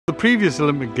The previous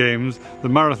Olympic Games, the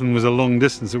marathon was a long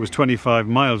distance, it was 25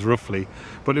 miles roughly,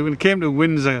 but when it came to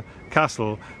Windsor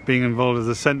Castle being involved as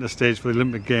the centre stage for the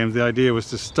Olympic Games, the idea was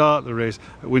to start the race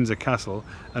at Windsor Castle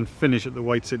and finish at the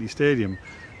White City Stadium.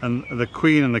 And the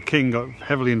Queen and the King got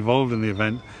heavily involved in the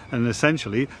event, and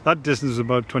essentially that distance was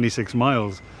about 26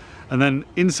 miles. And then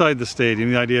inside the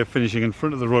stadium, the idea of finishing in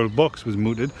front of the Royal Box was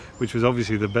mooted, which was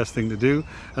obviously the best thing to do,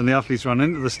 and the athletes ran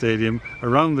into the stadium,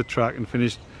 around the track, and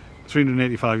finished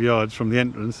 385 yards from the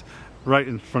entrance, right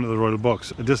in front of the Royal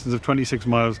Box, a distance of 26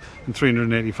 miles and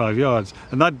 385 yards.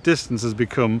 And that distance has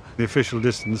become the official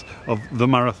distance of the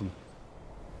marathon.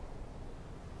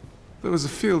 There was a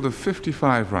field of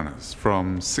 55 runners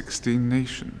from 16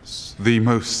 nations, the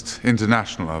most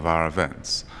international of our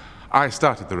events. I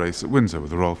started the race at Windsor with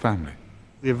the royal family.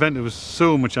 The event was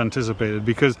so much anticipated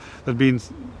because there'd been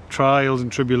trials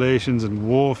and tribulations and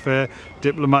warfare,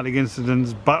 diplomatic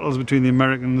incidents, battles between the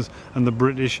Americans and the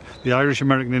British. The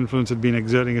Irish-American influence had been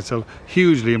exerting itself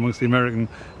hugely amongst the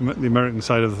American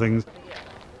side of things.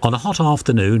 On a hot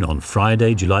afternoon on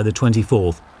Friday, July the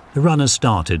 24th, the runners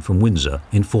started from Windsor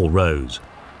in 4 rows.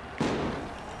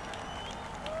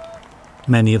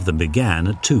 Many of them began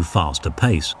at too fast a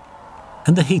pace,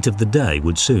 and the heat of the day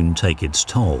would soon take its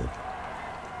toll.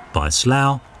 By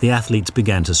Slough, the athletes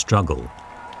began to struggle,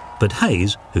 but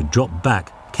Hayes, who dropped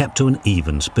back, kept to an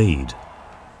even speed.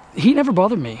 Heat never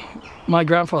bothered me. My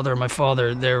grandfather and my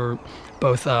father, they were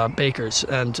both bakers,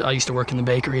 and I used to work in the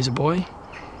bakery as a boy.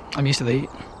 I'm used to the heat.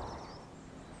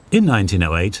 In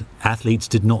 1908, athletes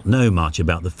did not know much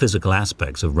about the physical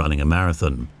aspects of running a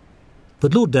marathon.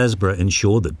 But Lord Desborough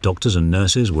ensured that doctors and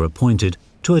nurses were appointed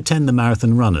to attend the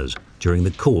marathon runners during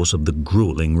the course of the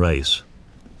gruelling race.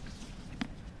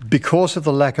 Because of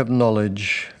the lack of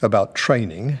knowledge about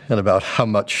training and about how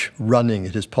much running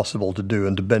it is possible to do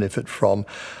and to benefit from,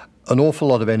 an awful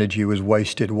lot of energy was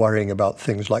wasted worrying about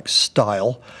things like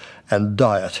style and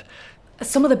diet.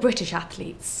 Some of the British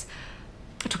athletes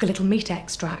took a little meat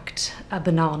extract, a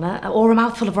banana, or a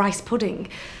mouthful of rice pudding.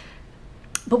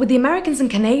 But with the Americans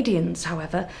and Canadians,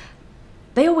 however,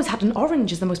 they always had an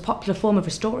orange as the most popular form of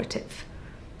restorative.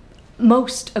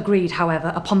 Most agreed,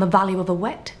 however, upon the value of a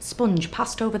wet sponge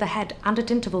passed over the head and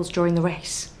at intervals during the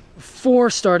race.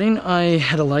 Before starting, I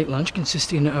had a light lunch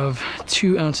consisting of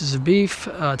 2 ounces of beef,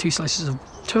 2 slices of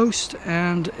toast,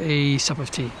 and a sup of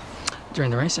tea.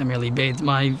 During the race, I merely bathed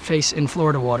my face in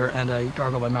Florida water and I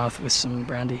gargled my mouth with some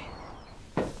brandy.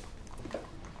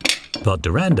 But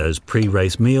Durando's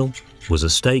pre-race meal was a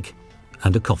steak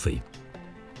and a coffee.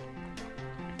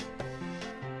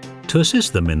 To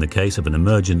assist them in the case of an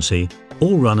emergency,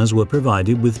 all runners were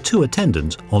provided with 2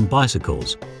 attendants on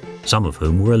bicycles, some of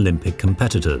whom were Olympic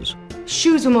competitors.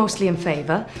 Shoes were mostly in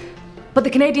favour, but the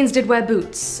Canadians did wear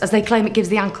boots, as they claim it gives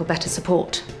the ankle better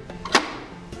support.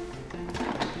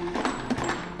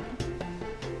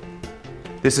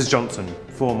 This is Johnson,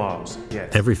 4 miles,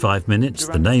 yes. Every 5 minutes,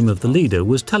 the name of the leader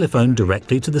was telephoned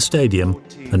directly to the stadium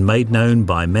and made known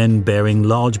by men bearing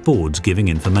large boards giving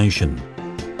information.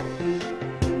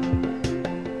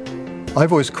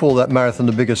 I've always called that marathon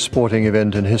the biggest sporting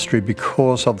event in history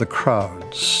because of the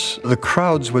crowds. The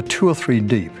crowds were 2 or 3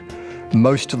 deep,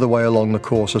 most of the way along the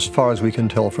course as far as we can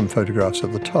tell from photographs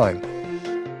of the time.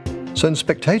 So in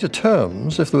spectator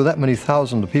terms, if there were that many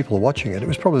thousands of people watching it, it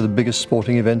was probably the biggest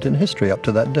sporting event in history up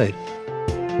to that date.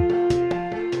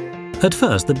 At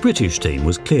first, the British team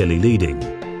was clearly leading.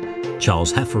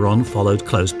 Charles Hefferon followed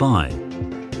close by.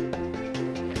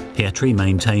 Pietri,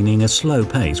 maintaining a slow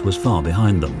pace, was far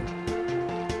behind them.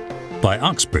 By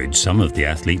Uxbridge, some of the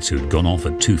athletes who'd gone off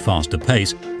at too fast a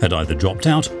pace had either dropped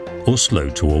out or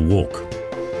slowed to a walk.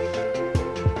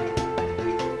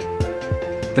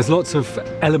 There's lots of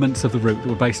elements of the route that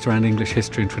were based around English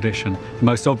history and tradition. The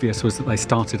most obvious was that they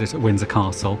started it at Windsor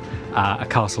Castle, a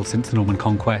castle since the Norman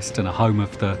Conquest and a home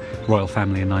of the royal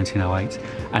family in 1908.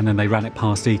 And then they ran it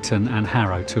past Eton and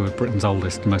Harrow, 2 of Britain's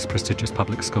oldest and most prestigious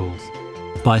public schools.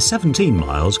 By 17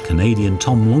 miles, Canadian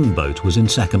Tom Longboat was in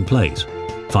second place,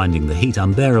 finding the heat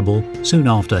unbearable soon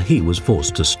after he was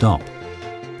forced to stop.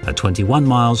 At 21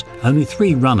 miles, only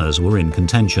 3 runners were in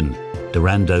contention: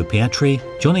 Durando Pietri,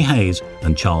 Johnny Hayes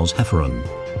and Charles Hefferon.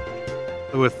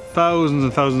 There were thousands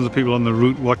and thousands of people on the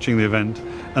route watching the event,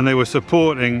 and they were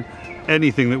supporting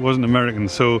anything that wasn't American.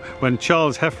 So when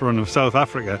Charles Hefferon of South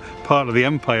Africa, part of the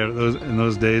empire in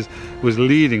those days, was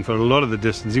leading for a lot of the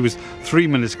distance, he was 3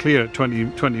 minutes clear at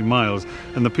 20 miles,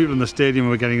 and the people in the stadium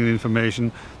were getting the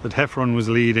information that Hefferon was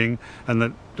leading and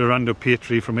that Durando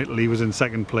Pietri from Italy was in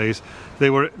second place. They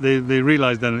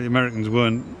realised then that the Americans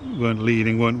weren't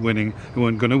leading, weren't winning, they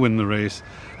weren't going to win the race,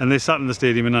 and they sat in the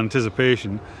stadium in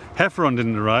anticipation. Heffron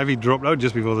didn't arrive, he dropped out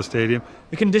just before the stadium.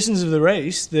 The conditions of the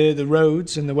race, the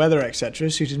roads and the weather, etc.,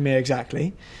 suited me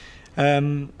exactly.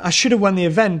 I should have won the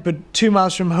event, but 2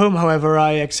 miles from home, however,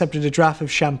 I accepted a draft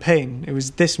of champagne. It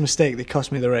was this mistake that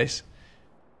cost me the race.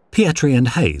 Pietri and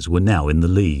Hayes were now in the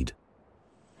lead.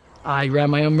 I ran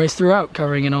my own race throughout,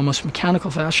 covering in almost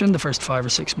mechanical fashion the first 5 or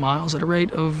 6 miles at a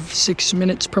rate of 6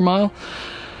 minutes per mile.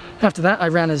 After that, I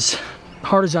ran as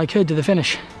hard as I could to the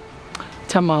finish.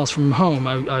 10 miles from home,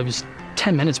 I was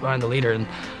 10 minutes behind the leader, and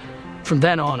from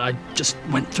then on, I just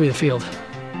went through the field.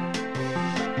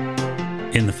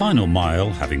 In the final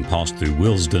mile, having passed through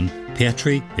Willesden,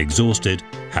 Pietri, exhausted,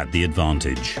 had the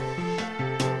advantage.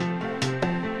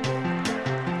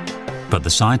 But the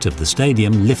sight of the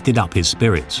stadium lifted up his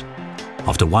spirits.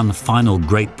 After one final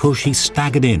great push, he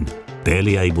staggered in,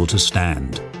 barely able to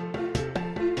stand.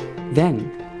 Then,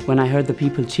 when I heard the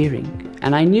people cheering,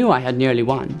 and I knew I had nearly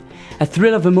won, a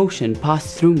thrill of emotion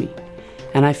passed through me,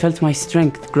 and I felt my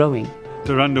strength growing.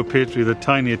 Dorando Pietri, the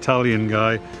tiny Italian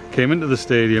guy, came into the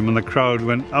stadium and the crowd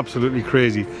went absolutely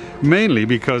crazy, mainly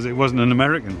because it wasn't an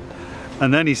American.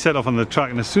 And then he set off on the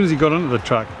track, and as soon as he got onto the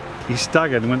track, he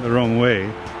staggered and went the wrong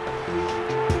way.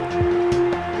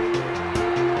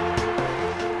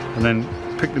 And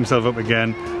then picked himself up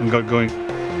again and got going.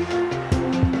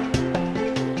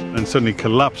 And suddenly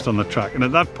collapsed on the track. And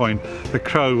at that point, the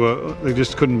crowd they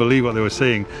just couldn't believe what they were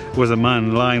seeing. Was a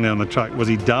man lying there on the track? Was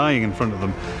he dying in front of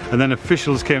them? And then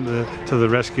officials came to the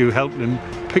rescue, helped him,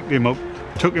 picked him up,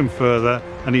 took him further,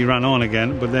 and he ran on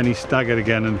again, but then he staggered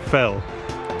again and fell.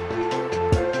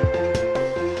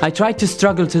 I tried to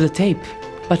struggle to the tape,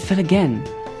 but fell again.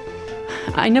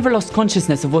 I never lost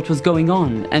consciousness of what was going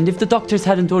on, and if the doctors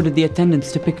hadn't ordered the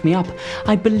attendants to pick me up,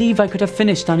 I believe I could have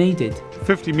finished unaided.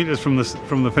 50 metres from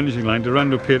the finishing line,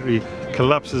 Dorando Pietri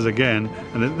collapses again,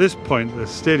 and at this point the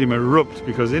stadium erupts,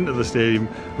 because into the stadium,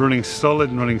 running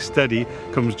solid and running steady,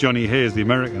 comes Johnny Hayes, the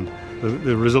American,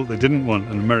 the result they didn't want,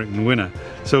 an American winner.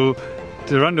 So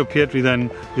Dorando Pietri then,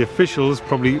 the officials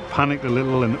probably panicked a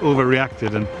little and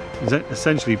overreacted and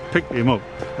essentially picked him up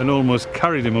and almost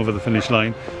carried him over the finish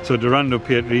line. So Dorando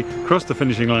Pietri crossed the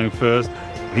finishing line first.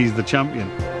 He's the champion.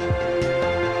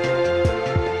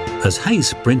 As Hayes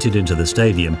sprinted into the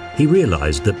stadium, he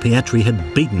realised that Pietri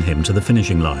had beaten him to the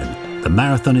finishing line. The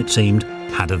marathon, it seemed,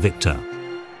 had a victor.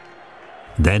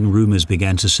 Then rumours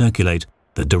began to circulate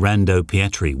that Dorando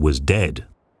Pietri was dead.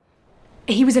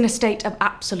 He was in a state of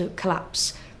absolute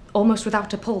collapse, almost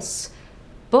without a pulse.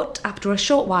 But after a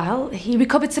short while, he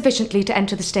recovered sufficiently to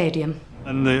enter the stadium.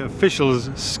 And the officials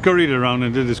scurried around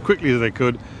and did as quickly as they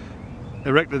could,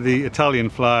 erected the Italian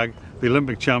flag, the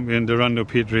Olympic champion Dorando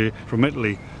Pietri from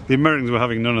Italy. The Americans were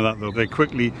having none of that though. They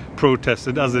quickly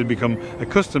protested, as they'd become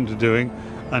accustomed to doing,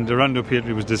 and Dorando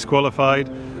Pietri was disqualified,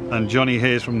 and Johnny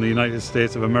Hayes from the United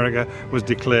States of America was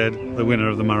declared the winner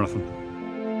of the marathon.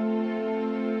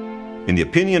 In the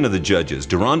opinion of the judges,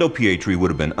 Dorando Pietri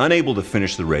would have been unable to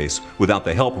finish the race without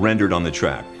the help rendered on the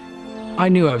track. I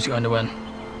knew I was going to win.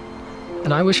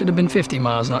 And I wish it had been 50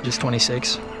 miles, not just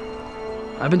 26.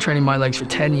 I've been training my legs for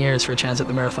 10 years for a chance at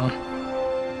the marathon.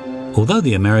 Although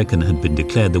the American had been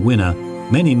declared the winner,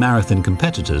 many marathon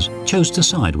competitors chose to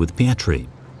side with Pietri.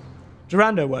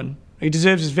 Dorando won. He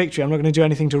deserves his victory. I'm not going to do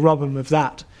anything to rob him of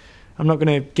that. I'm not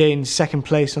going to gain second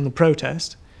place on the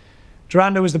protest.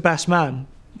 Dorando was the best man.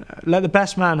 Let the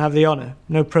best man have the honour.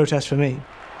 No protest for me.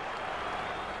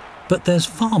 But there's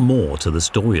far more to the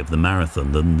story of the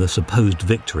marathon than the supposed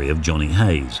victory of Johnny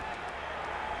Hayes.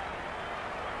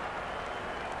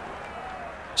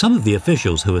 Some of the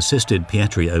officials who assisted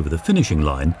Pietri over the finishing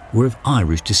line were of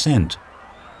Irish descent.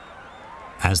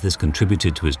 As this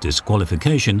contributed to his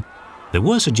disqualification, there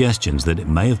were suggestions that it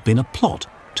may have been a plot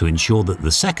to ensure that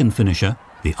the second finisher,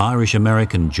 the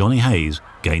Irish-American Johnny Hayes,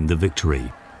 gained the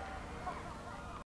victory.